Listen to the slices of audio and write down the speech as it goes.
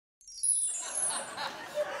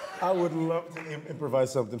I would love to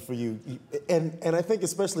improvise something for you. And I think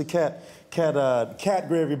especially Kat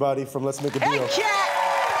Gray, everybody, from Let's Make a Deal. Hey, Kat!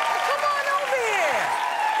 Come on over here!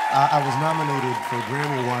 I was nominated for a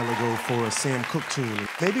Grammy a while ago for a Sam Cooke tune.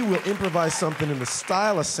 Maybe we'll improvise something in the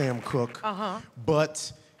style of Sam Cooke,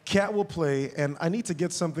 but Kat will play, and I need to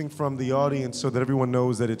get something from the audience so that everyone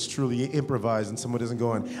knows that it's truly improvised and someone isn't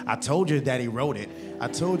going, I told you that he wrote it. I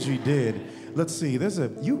told you he did. Let's see,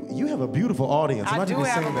 you have a beautiful audience. I'm not even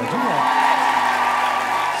saying that. You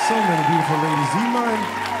have so many beautiful ladies. Do you mind?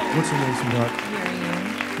 What's your name, sweetheart?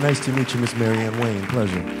 Marianne. Nice to meet you, Miss Marianne Wayne.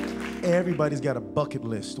 Pleasure. Everybody's got a bucket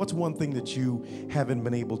list. What's one thing that you haven't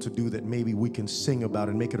been able to do that maybe we can sing about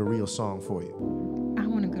and make it a real song for you? I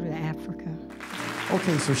want to go to Africa.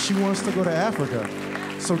 Okay, so she wants to go to Africa.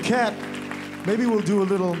 So, Kat, maybe we'll do a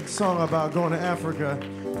little song about going to Africa.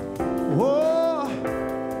 Whoa,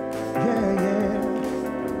 yeah, yeah.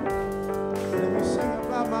 Let me sing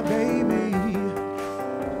about my baby.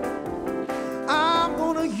 I'm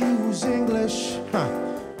gonna use English,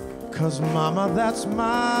 cause mama, that's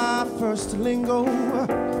my first lingo.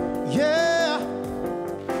 Yeah,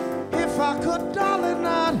 if I could, darling,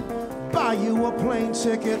 I'd buy you a plane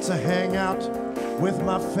ticket to hang out with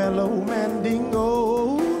my fellow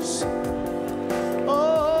Mandingos.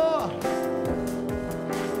 Oh,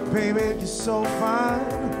 baby, you're so fine,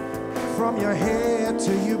 from your hair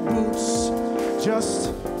to your boots.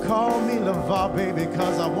 Just call me LeVar, baby,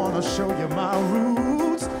 cause I wanna show you my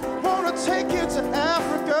roots. Wanna take you to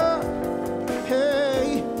Africa,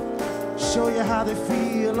 hey, show you how they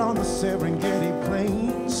feel on the Serengeti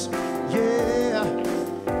Plains, yeah.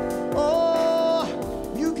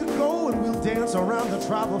 Dance around the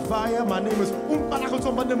tribal fire. My name is or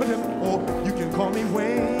you can call me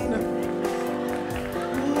Wayne.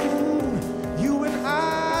 You and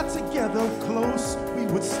I together close, we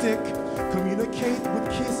would stick, communicate with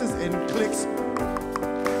kisses and clicks.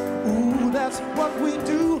 Ooh, that's what we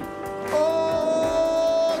do.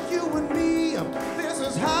 Oh, you and me, this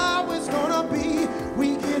is how it's gonna be.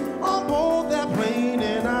 We get on board that plane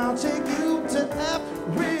and I'll take you to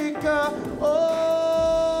Africa. Oh,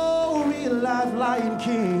 live Lion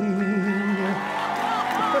King.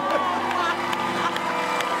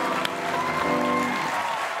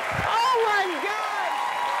 Oh my God!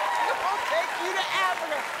 We'll take you to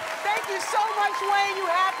Africa. Thank you so much, Wayne. You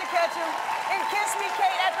have to catch him in Kiss Me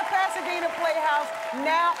Kate at the Pasadena Playhouse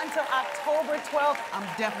now until October 12th. I'm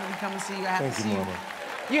definitely coming to see you. I have to see you.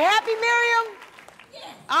 You happy, Miriam?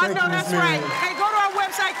 I know that's right. Hey, go to our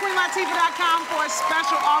website, queenlatifah.com, for a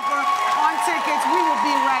special offer on tickets. We will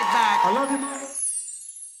be right back. I love you.